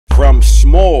From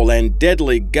small and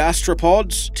deadly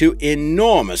gastropods to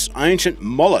enormous ancient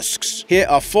mollusks, here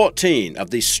are 14 of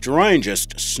the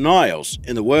strangest snails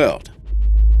in the world.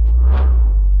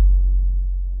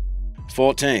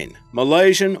 14.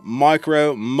 Malaysian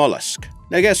micro mollusk.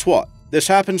 Now guess what? This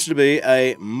happens to be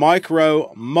a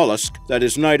micro mollusk that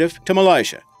is native to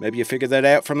Malaysia. Maybe you figured that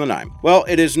out from the name. Well,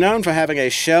 it is known for having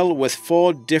a shell with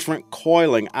 4 different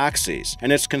coiling axes,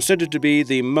 and it's considered to be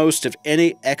the most of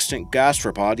any extant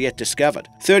gastropod yet discovered.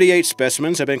 38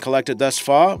 specimens have been collected thus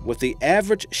far, with the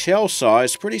average shell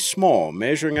size pretty small,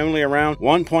 measuring only around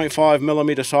 1.5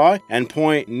 millimeters high and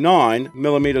 0.9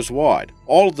 millimeters wide.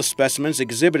 All of the specimens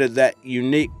exhibited that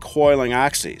unique coiling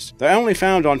axes. They're only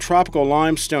found on tropical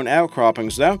limestone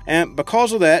outcroppings though, and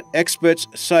because of that, experts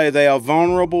say they are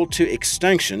vulnerable to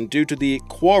extinction due to the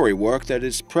quarry work that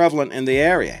is prevalent in the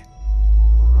area.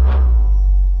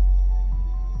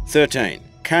 13.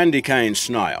 Candy cane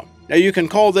snail. Now you can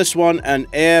call this one an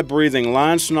air-breathing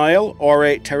land snail or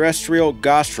a terrestrial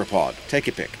gastropod. Take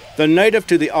your pick. They're native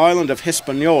to the island of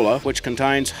Hispaniola, which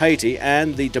contains Haiti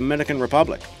and the Dominican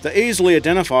Republic. They're easily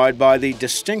identified by the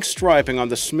distinct striping on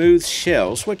the smooth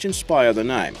shells which inspire the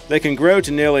name. They can grow to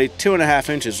nearly 2.5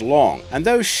 inches long, and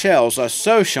those shells are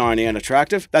so shiny and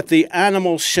attractive that the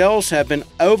animal's shells have been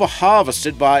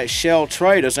over-harvested by shell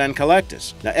traders and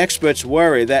collectors. Now, experts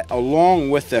worry that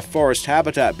along with their forest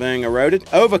habitat being eroded,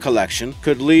 overcollection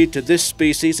could lead to this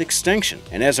species' extinction,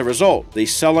 and as a result, the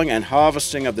selling and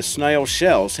harvesting of the snail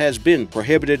shells has been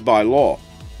prohibited by law.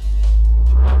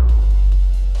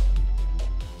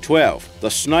 12. The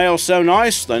snail so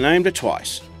nice they named it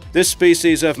twice. This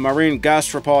species of marine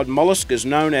gastropod mollusk is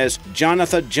known as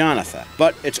janatha,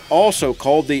 but it's also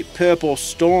called the purple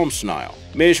storm snail.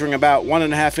 Measuring about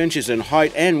 1.5 inches in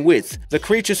height and width, the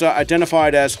creatures are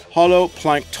identified as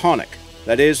holoplanktonic.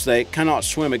 That is, they cannot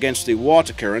swim against the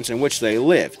water currents in which they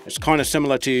live. It's kind of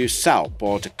similar to salp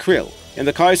or to krill. In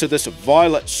the case of this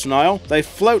violet snail, they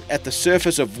float at the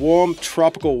surface of warm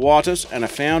tropical waters and are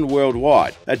found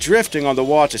worldwide. Drifting on the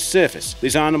water's surface,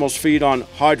 these animals feed on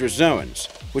hydrozoans,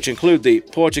 which include the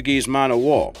Portuguese man o'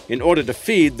 war. In order to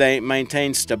feed, they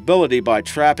maintain stability by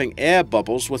trapping air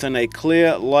bubbles within a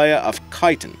clear layer of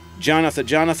chitin.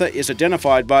 Janatha is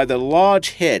identified by the large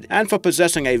head and for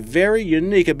possessing a very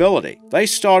unique ability. They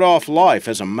start off life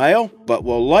as a male, but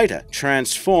will later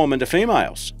transform into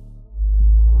females.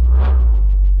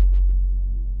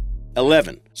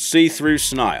 11. See-through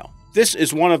snail. This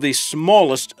is one of the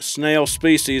smallest snail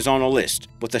species on a list,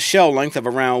 with a shell length of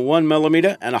around 1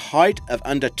 millimeter and a height of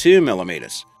under 2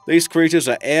 millimeters. These creatures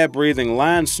are air-breathing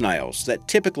land snails that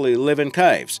typically live in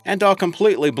caves and are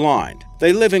completely blind.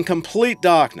 They live in complete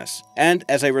darkness, and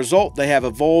as a result they have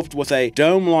evolved with a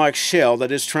dome-like shell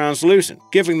that is translucent,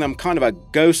 giving them kind of a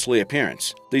ghostly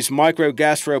appearance. These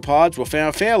micro-gastropods were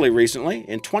found fairly recently,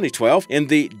 in 2012, in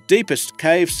the deepest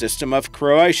cave system of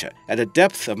Croatia, at a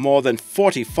depth of more than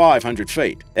 4,500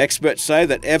 feet. Experts say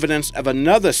that evidence of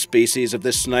another species of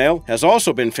this snail has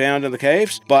also been found in the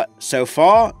caves, but so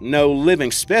far no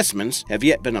living specimens have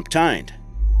yet been obtained.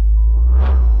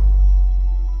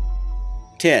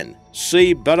 10.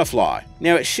 Sea butterfly.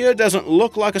 Now it sure doesn't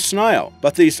look like a snail,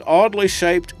 but these oddly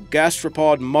shaped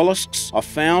gastropod mollusks are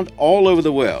found all over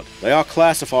the world. They are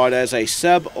classified as a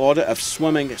suborder of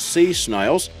swimming sea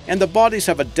snails, and the bodies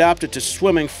have adapted to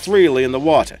swimming freely in the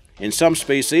water. In some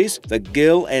species, the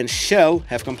gill and shell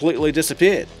have completely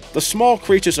disappeared. The small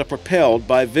creatures are propelled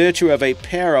by virtue of a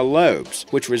pair of lobes,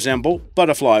 which resemble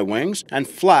butterfly wings and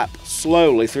flap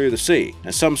slowly through the sea,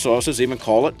 and some sources even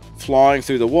call it flying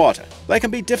through the water. They can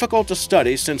be difficult to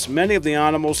study since many of the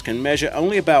animals can measure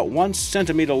only about 1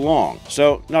 centimeter long,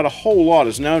 so not a whole lot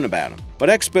is known about them. But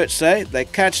experts say they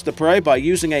catch the prey by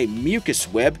using a mucus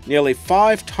web nearly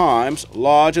 5 times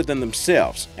larger than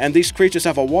themselves, and these creatures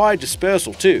have a wide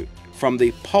dispersal too, from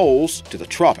the poles to the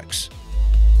tropics.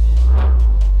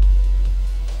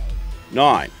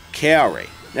 9. Cowry.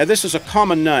 Now this is a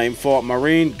common name for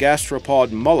marine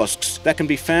gastropod mollusks that can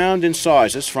be found in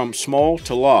sizes from small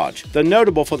to large. They're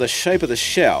notable for the shape of the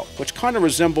shell, which kind of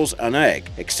resembles an egg,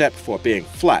 except for being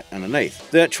flat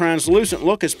underneath. Their translucent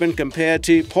look has been compared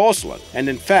to porcelain, and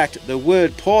in fact the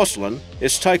word porcelain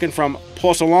is taken from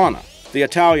Porcellana, the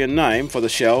Italian name for the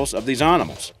shells of these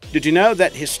animals. Did you know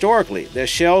that historically their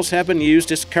shells have been used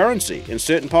as currency in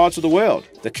certain parts of the world?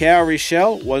 The cowrie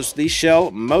shell was the shell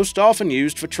most often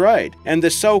used for trade, and the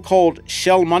so-called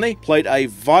shell money played a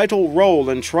vital role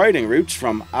in trading routes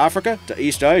from Africa to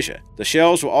East Asia. The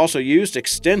shells were also used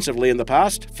extensively in the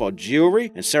past for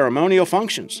jewelry and ceremonial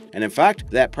functions, and in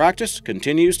fact that practice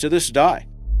continues to this day.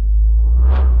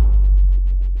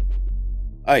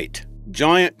 8.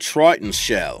 Giant Triton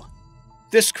shell.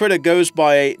 This critter goes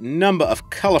by a number of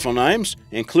colorful names,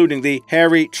 including the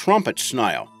hairy trumpet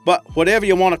snail. But whatever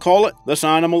you want to call it, this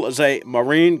animal is a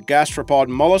marine gastropod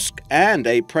mollusk and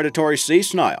a predatory sea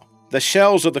snail. The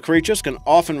shells of the creatures can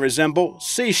often resemble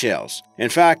seashells. In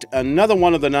fact, another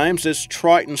one of the names is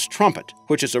Triton's trumpet,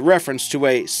 which is a reference to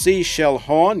a seashell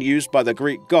horn used by the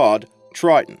Greek god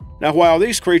Triton. Now, while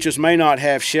these creatures may not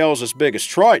have shells as big as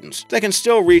Tritons, they can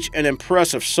still reach an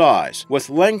impressive size, with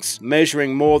lengths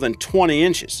measuring more than 20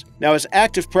 inches. Now, as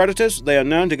active predators, they are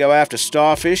known to go after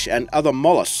starfish and other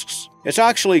mollusks. It's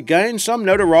actually gained some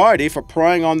notoriety for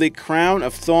preying on the crown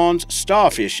of thorns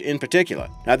starfish in particular.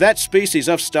 Now, that species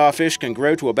of starfish can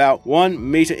grow to about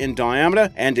 1 meter in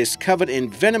diameter and is covered in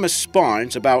venomous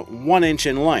spines about 1 inch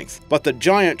in length. But the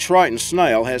giant Triton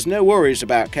snail has no worries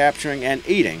about capturing and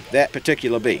eating that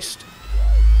particular beast.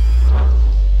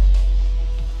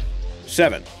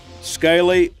 7.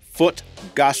 Scaly foot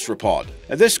gastropod.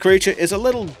 Now, this creature is a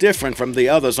little different from the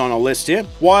others on our list here.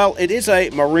 While it is a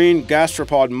marine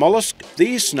gastropod mollusk,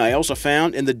 these snails are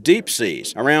found in the deep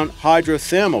seas around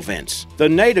hydrothermal vents. They're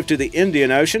native to the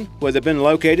Indian Ocean, where they've been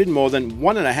located more than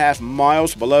 1.5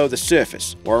 miles below the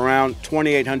surface, or around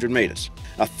 2,800 meters.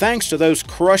 Now, thanks to those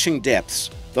crushing depths,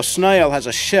 the snail has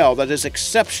a shell that is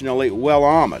exceptionally well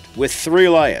armored, with 3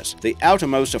 layers, the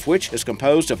outermost of which is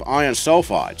composed of iron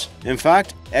sulfides. In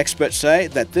fact, experts say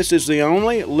that this is the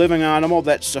only living animal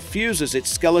that suffuses its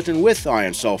skeleton with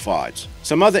iron sulfides.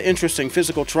 Some other interesting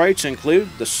physical traits include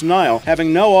the snail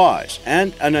having no eyes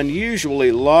and an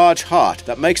unusually large heart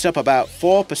that makes up about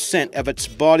 4% of its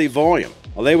body volume.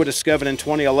 Well, they were discovered in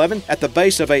 2011 at the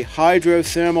base of a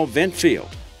hydrothermal vent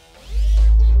field.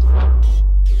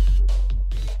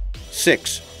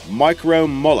 6.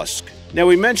 Micromollusk. Now,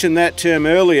 we mentioned that term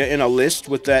earlier in a list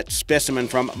with that specimen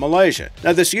from Malaysia.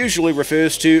 Now, this usually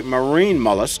refers to marine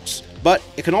mollusks, but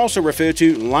it can also refer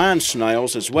to land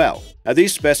snails as well. Now,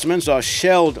 these specimens are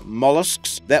shelled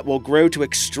mollusks that will grow to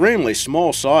extremely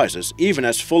small sizes, even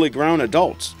as fully grown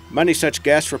adults. Many such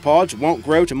gastropods won't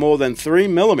grow to more than 3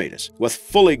 millimeters, with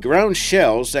fully grown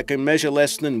shells that can measure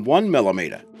less than 1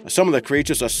 millimeter. Some of the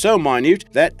creatures are so minute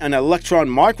that an electron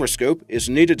microscope is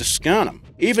needed to scan them.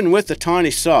 Even with the tiny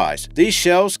size, these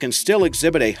shells can still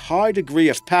exhibit a high degree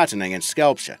of patterning and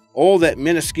sculpture. All that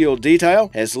minuscule detail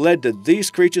has led to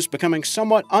these creatures becoming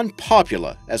somewhat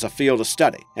unpopular as a field of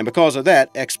study. And because of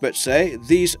that, experts say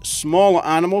these smaller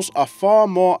animals are far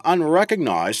more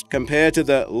unrecognized compared to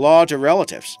the larger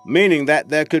relatives, meaning that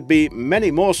there could be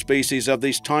many more species of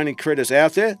these tiny critters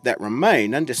out there that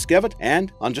remain undiscovered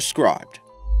and undescribed.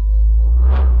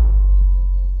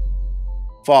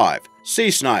 5. Sea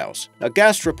snails. Now,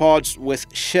 gastropods with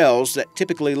shells that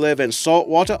typically live in salt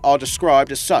water are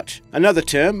described as such. Another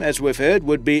term, as we've heard,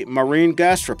 would be marine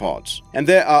gastropods. And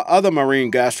there are other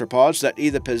marine gastropods that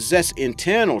either possess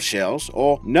internal shells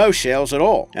or no shells at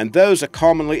all, and those are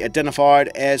commonly identified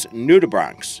as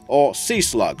nudibranchs or sea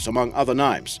slugs, among other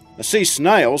names. The sea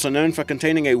snails are known for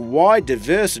containing a wide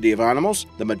diversity of animals.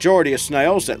 The majority of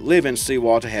snails that live in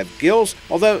seawater have gills,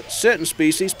 although certain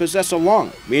species possess a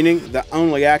lung, meaning they're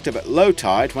only active at low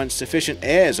tide when sufficient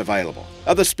air is available.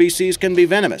 Other species can be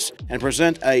venomous and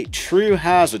present a true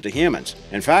hazard to humans.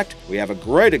 In fact, we have a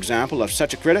great example of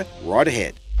such a critter right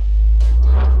ahead.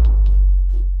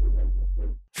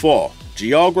 4.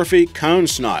 Geography cone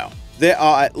snail. There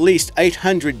are at least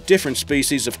 800 different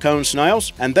species of cone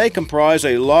snails, and they comprise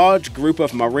a large group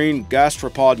of marine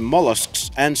gastropod mollusks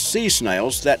and sea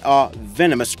snails that are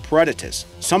venomous predators.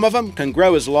 Some of them can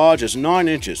grow as large as 9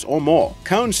 inches or more.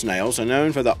 Cone snails are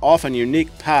known for their often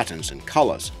unique patterns and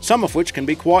colors, some of which can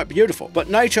be quite beautiful. But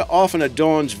nature often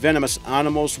adorns venomous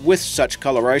animals with such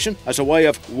coloration as a way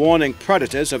of warning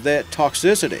predators of their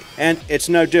toxicity, and it's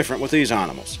no different with these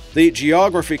animals. The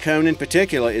geography cone in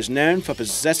particular is known for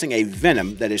possessing a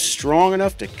venom that is strong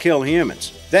enough to kill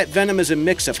humans. That venom is a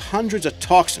mix of hundreds of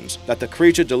toxins that the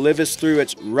creature delivers through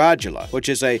its radula, which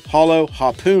is a hollow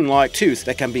harpoon-like tooth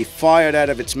that can be fired out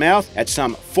of its mouth at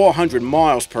some 400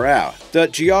 miles per hour. The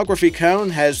geography cone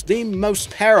has the most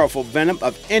powerful venom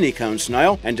of any cone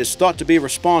snail and is thought to be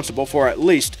responsible for at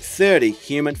least 30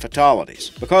 human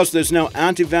fatalities. Because there's no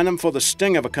antivenom for the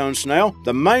sting of a cone snail,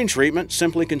 the main treatment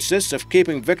simply consists of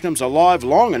keeping victims alive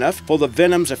long enough for the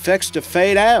venom's effects to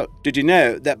fade out. Did you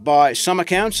know that by some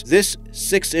accounts, this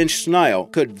 6-inch snail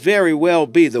could very well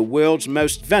be the world's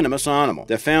most venomous animal?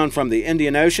 They're found from the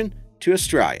Indian Ocean to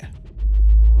Australia.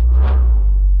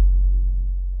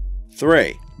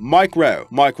 3.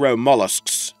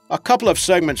 Micromollusks. A couple of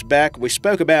segments back, we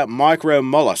spoke about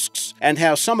micro-mollusks and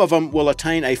how some of them will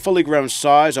attain a fully grown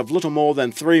size of little more than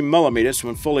 3 millimeters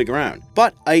when fully grown.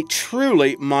 But a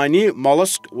truly minute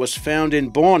mollusk was found in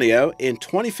Borneo in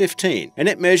 2015, and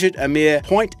it measured a mere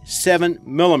 0.7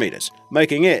 millimeters,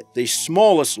 making it the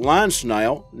smallest land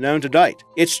snail known to date.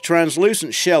 Its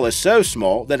translucent shell is so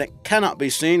small that it cannot be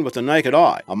seen with the naked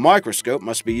eye. A microscope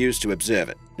must be used to observe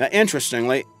it. Now,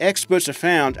 interestingly, experts have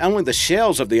found only the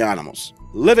shells of the animals.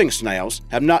 Living snails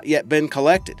have not yet been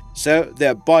collected, so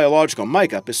their biological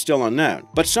makeup is still unknown.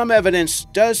 But some evidence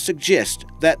does suggest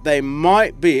that they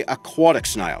might be aquatic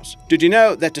snails. Did you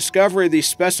know that discovery of these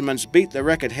specimens beat the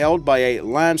record held by a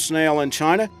land snail in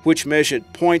China, which measured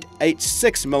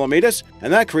 0.86 millimeters,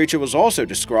 and that creature was also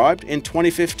described in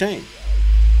 2015.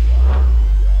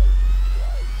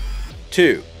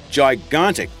 2.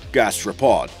 Gigantic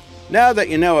gastropod. Now that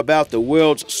you know about the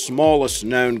world's smallest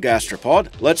known gastropod,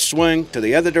 let's swing to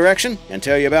the other direction and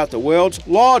tell you about the world's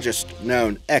largest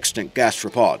known extant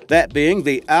gastropod, that being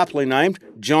the aptly named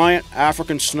giant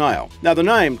African snail. Now, the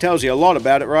name tells you a lot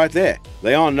about it right there.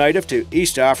 They are native to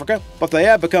East Africa, but they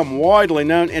have become widely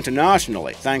known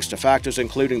internationally thanks to factors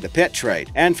including the pet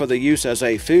trade and for the use as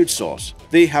a food source.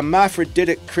 The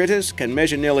hermaphroditic critters can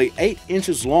measure nearly 8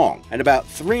 inches long and about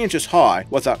 3 inches high,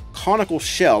 with a conical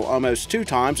shell almost 2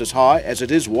 times as high as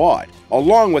it is wide.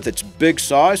 Along with its big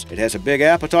size, it has a big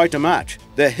appetite to match.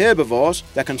 They're herbivores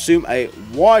that consume a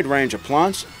wide range of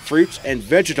plants, fruits, and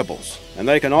vegetables, and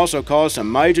they can also cause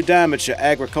some major damage to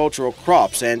agricultural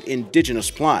crops and indigenous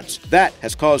plants. That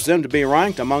has caused them to be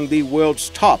ranked among the world's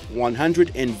top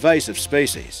 100 invasive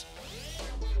species.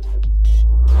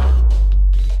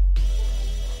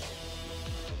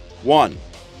 1.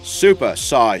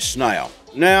 Super-sized snail.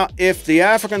 Now, if the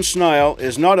African snail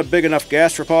is not a big enough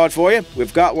gastropod for you,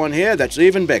 we've got one here that's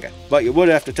even bigger. But you would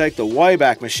have to take the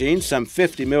Wayback Machine some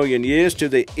 50 million years to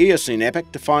the Eocene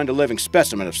epoch to find a living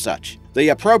specimen of such. The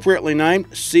appropriately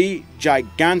named C.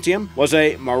 giganteum was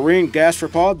a marine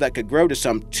gastropod that could grow to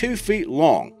some 2 feet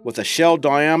long, with a shell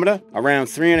diameter around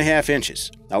 3.5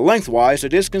 inches. Now, lengthwise,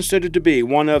 it is considered to be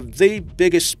one of the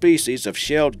biggest species of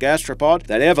shelled gastropod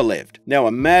that ever lived. Now,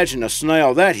 imagine a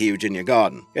snail that huge in your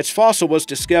garden. Its fossil was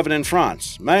discovered in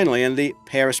France, mainly in the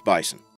Paris Basin.